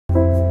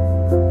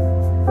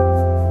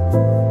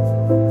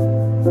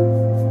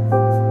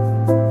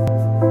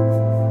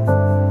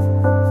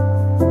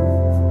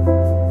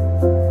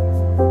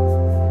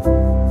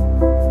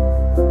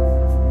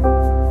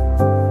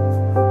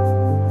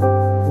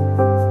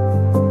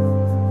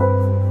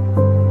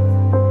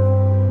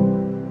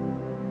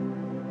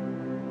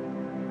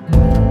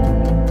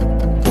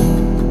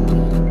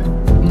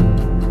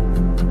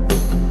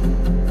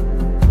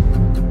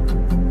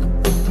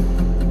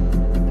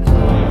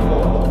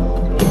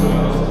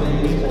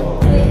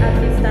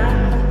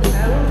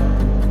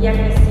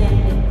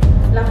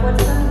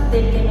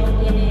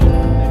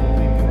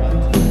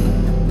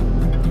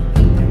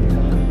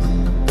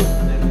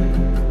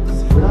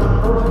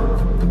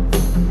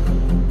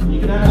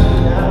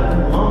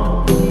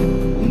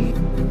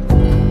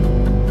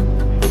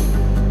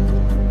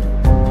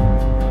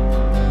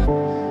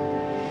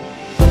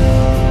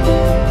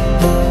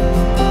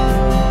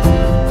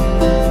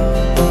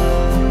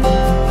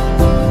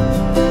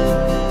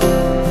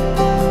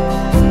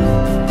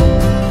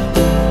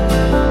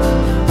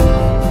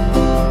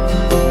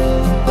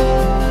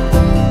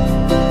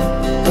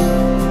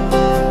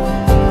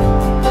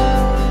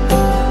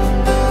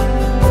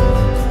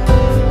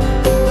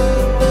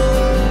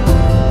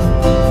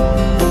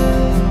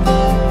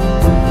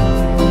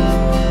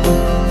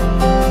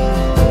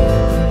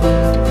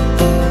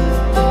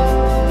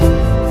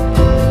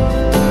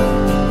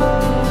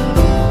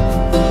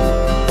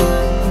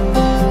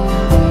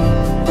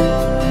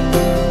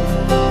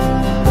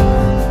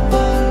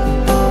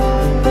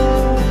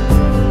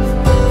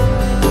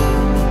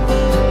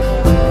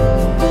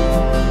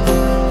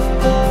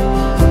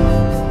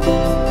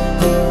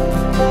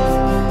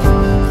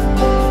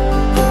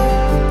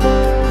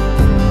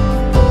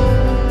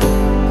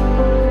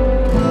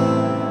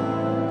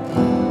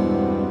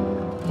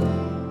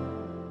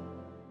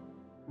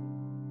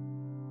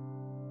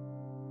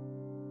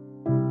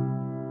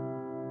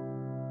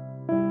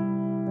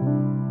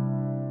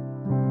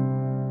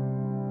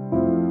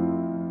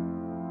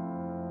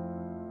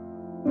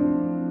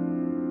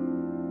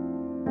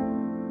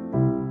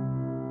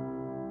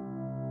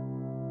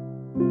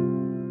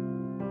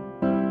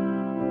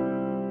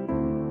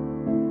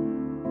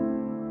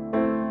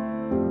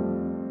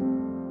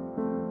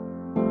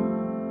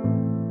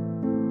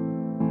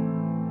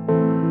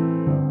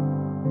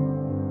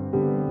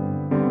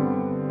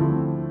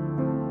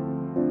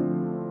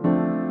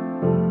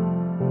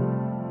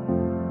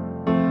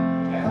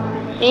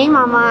Hey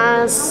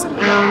mamas,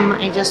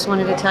 I just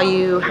wanted to tell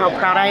you how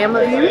proud I am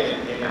of you.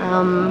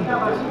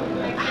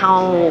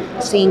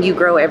 How seeing you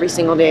grow every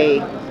single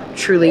day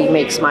truly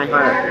makes my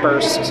heart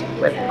burst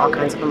with all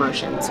kinds of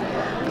emotions.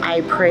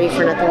 I pray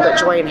for nothing but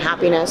joy and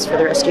happiness for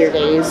the rest of your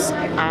days.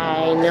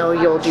 I know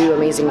you'll do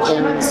amazing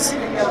things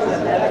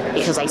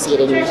because I see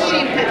it in you.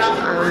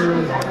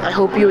 I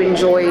hope you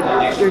enjoyed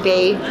your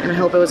day, and I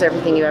hope it was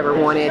everything you ever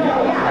wanted.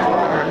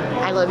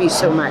 I love you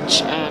so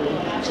much, and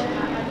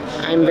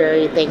I'm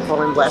very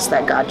thankful and blessed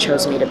that God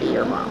chose me to be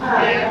your mom.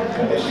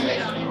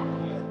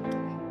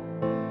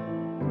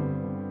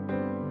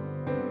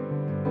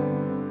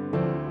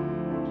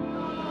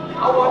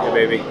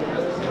 Hey baby,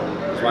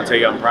 just want to tell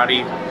you I'm proud of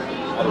you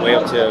all the way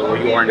up to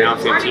where you are now,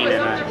 15,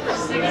 and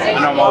I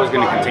know I'm always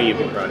going to continue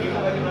to be proud of you.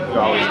 You're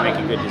always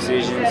making good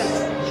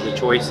decisions, good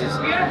choices.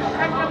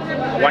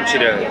 I want you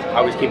to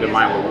always keep in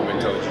mind what we've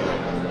been told you.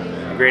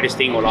 The greatest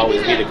thing will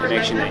always be the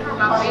connection that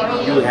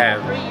you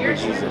have with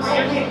Jesus.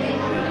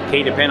 You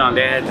can't depend on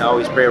Dad to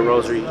always pray a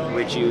rosary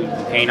with you. You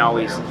can't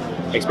always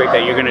expect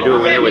that you're going to do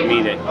it when you're with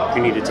me, that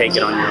you need to take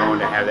it on your own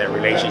to have that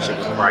relationship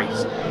with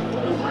Christ.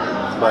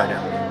 But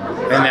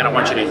and then I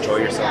want you to enjoy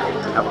yourself,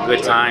 have a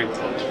good time.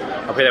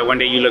 I pray that one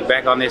day you look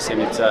back on this and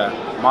it's a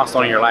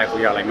milestone in your life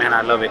where you're like, man,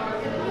 I love it.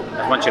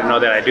 I want you to know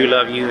that I do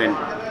love you, and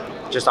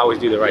just always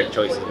do the right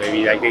choices,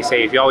 baby. Like they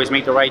say, if you always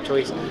make the right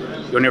choice,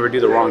 you'll never do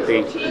the wrong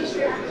thing.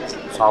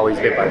 So always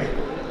live by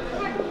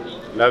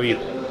it. Love you.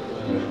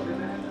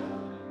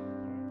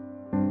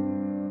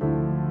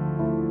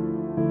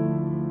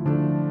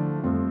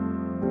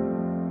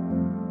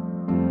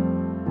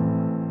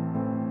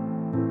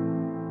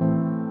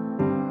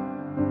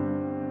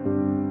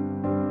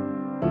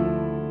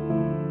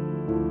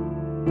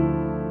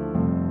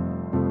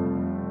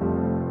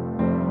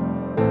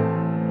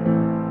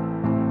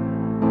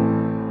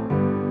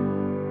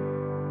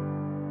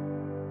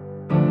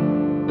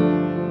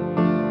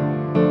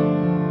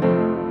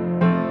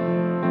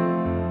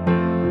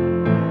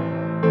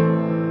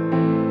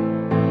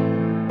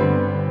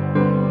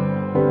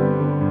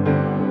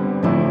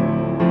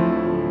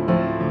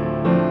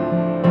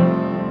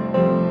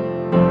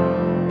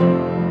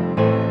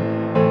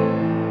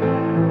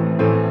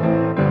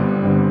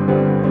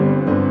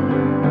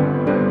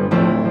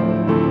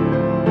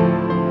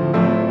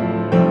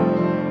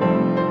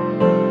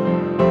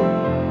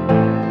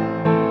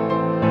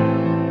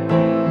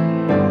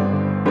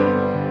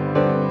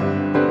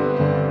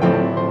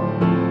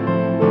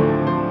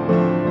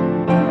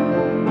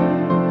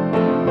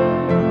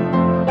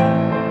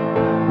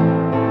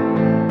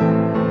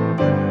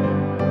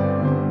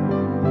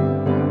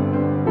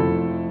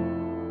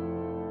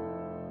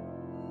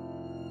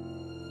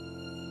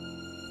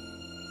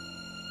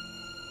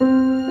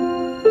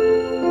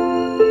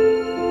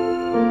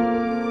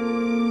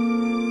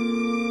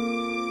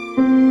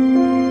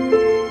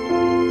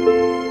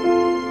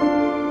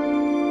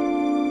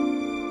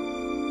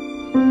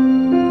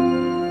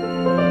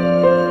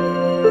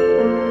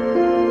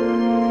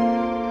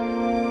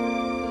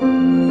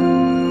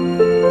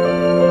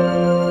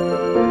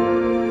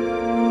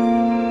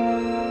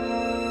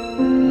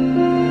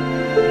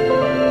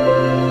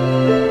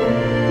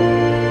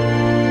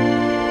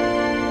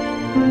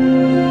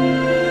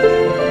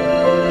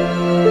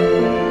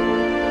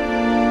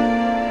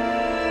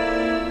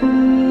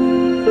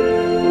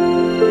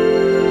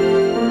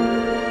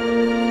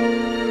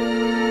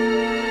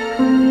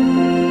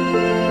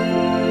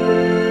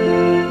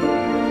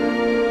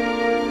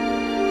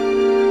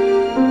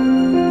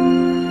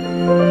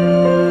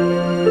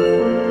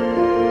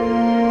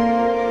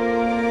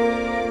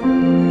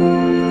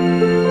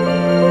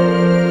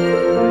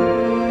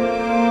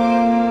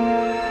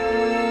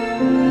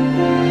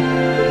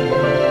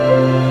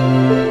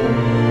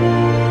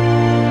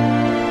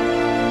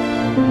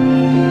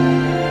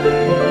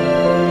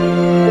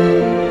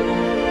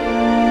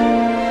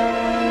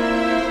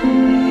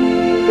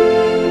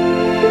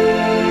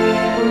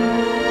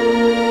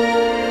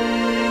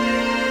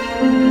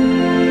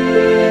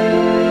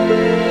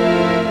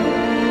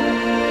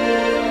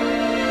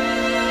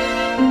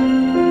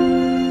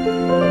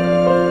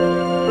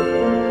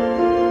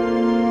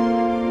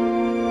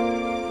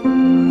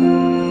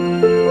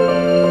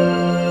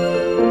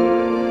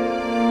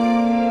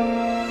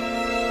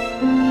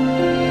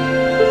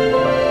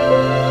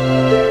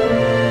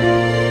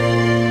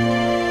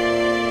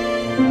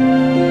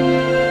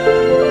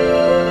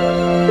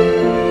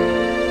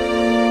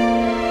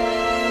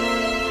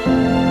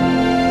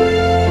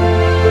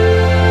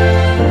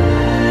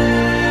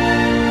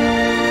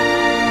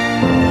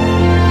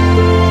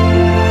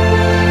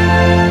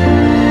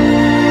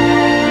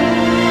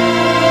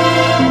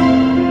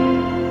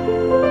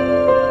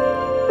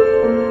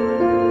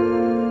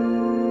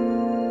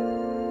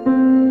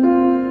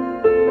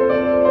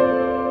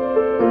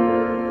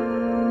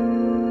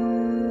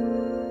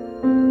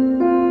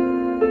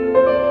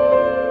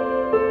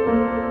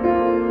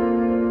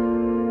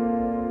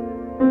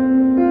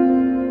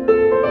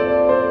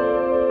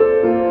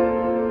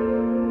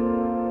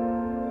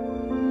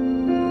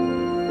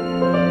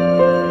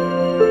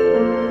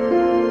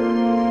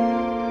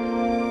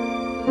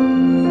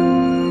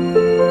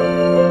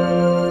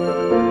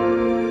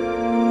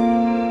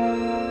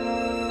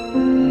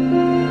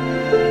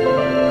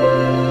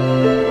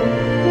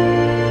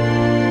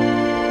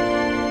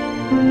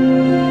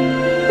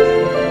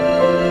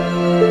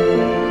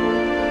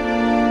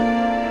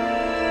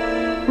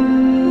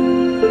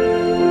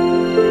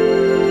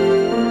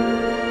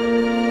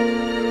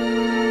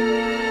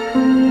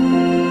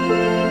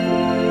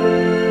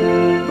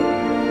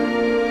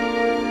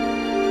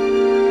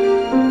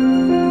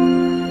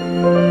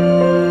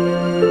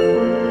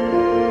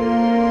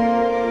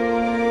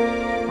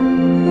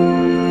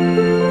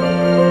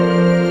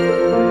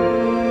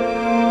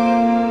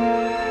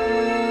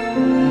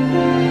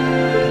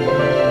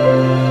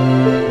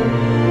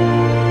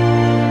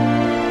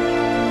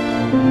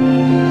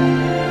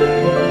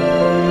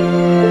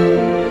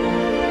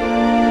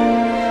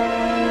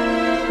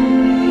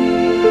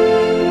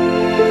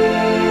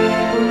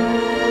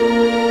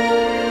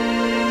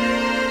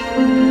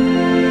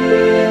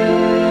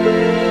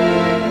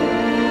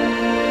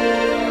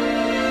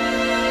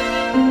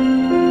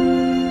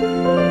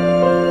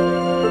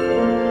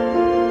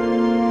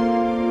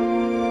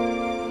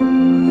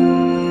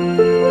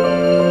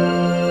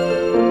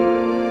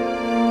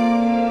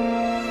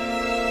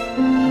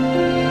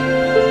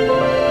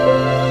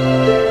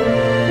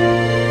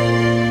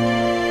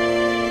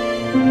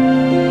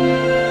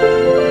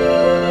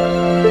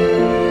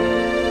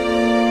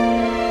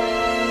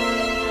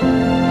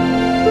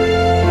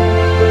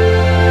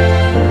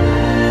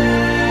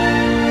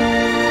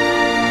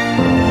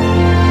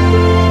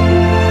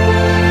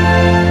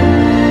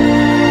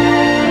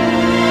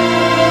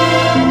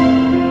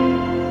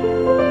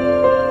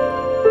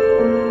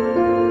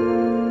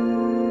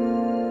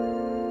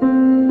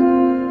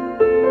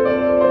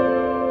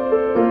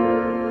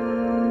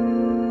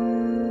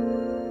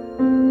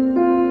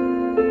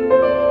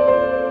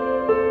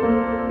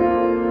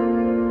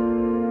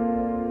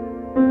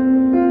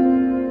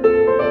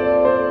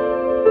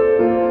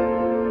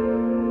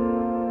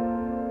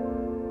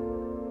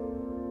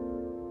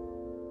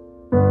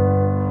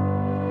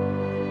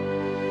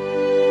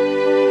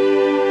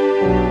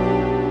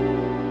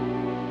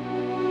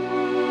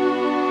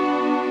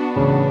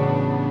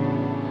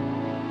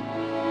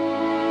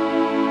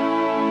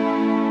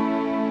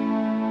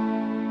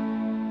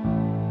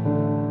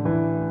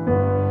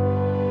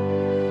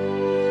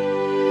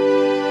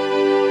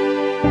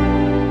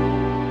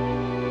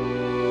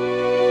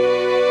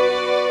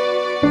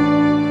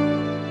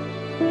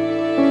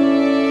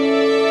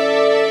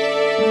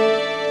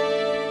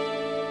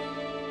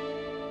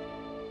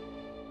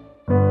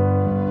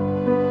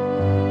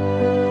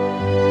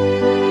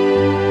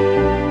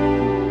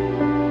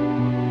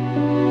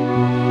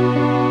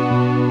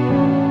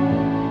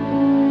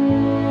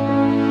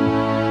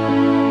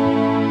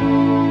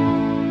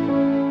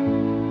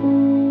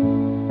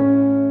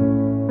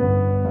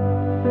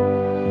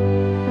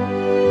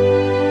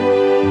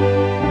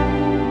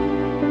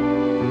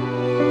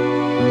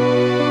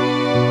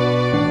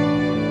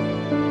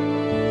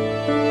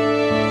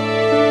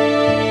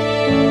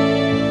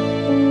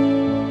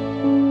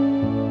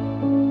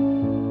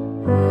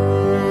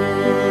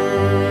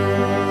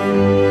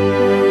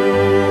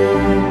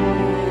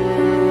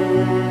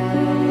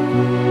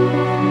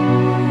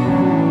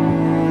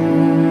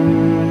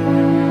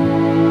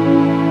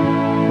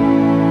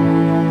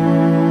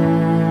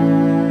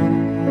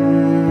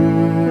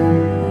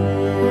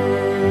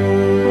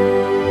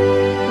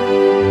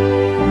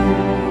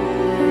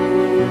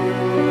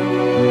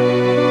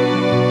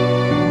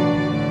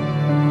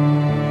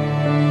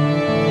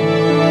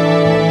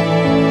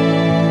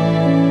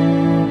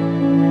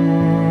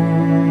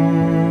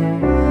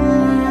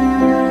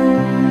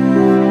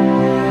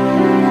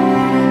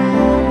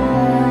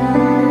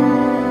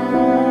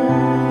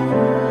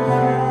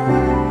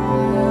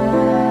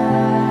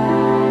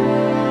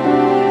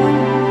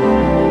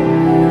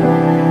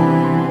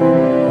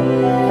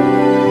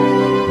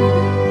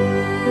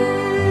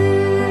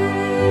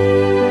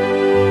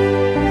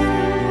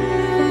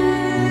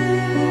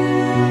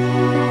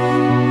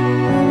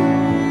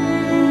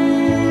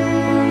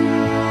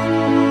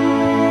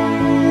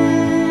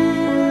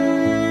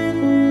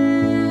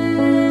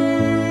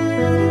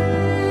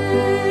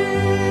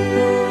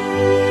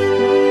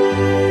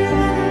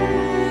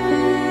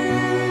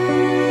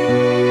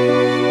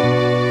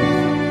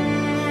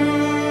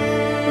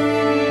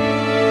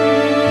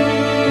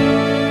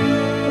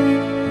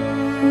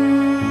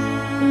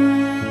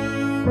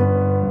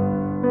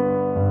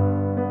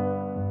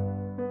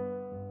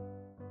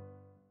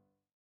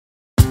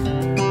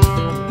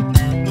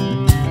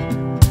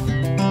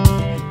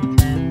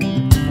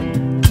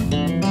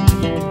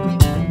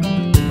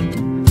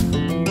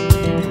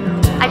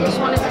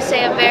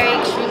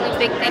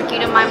 big thank you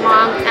to my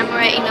mom,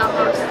 Amorette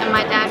Hinojos, and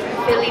my dad,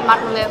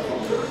 Marmolejo,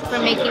 for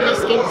making this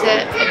game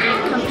set a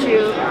dream come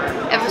true.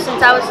 Ever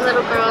since I was a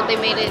little girl, they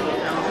made it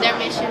their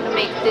mission to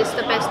make this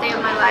the best day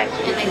of my life,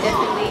 and they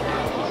definitely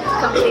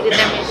completed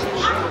their mission.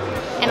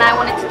 And I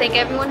wanted to thank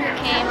everyone who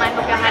came. I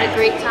hope y'all had a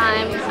great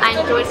time.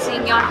 I enjoyed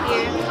seeing y'all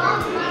here.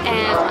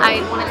 And I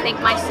want to thank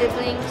my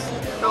siblings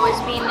for always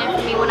being there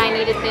for me when I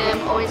needed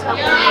them, always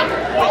helping me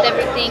with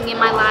everything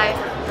in my life.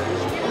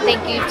 And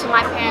thank you to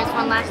my parents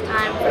one last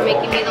time for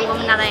making me the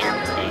woman that I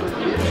am today.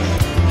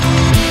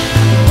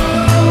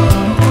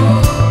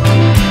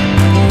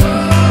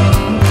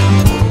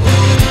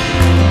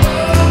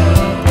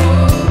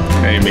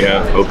 Hey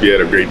Mia, hope you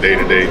had a great day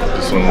today.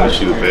 Just want to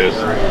wish you the best.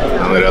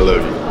 Know that I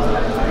love you.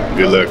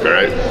 Good luck, all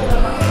right?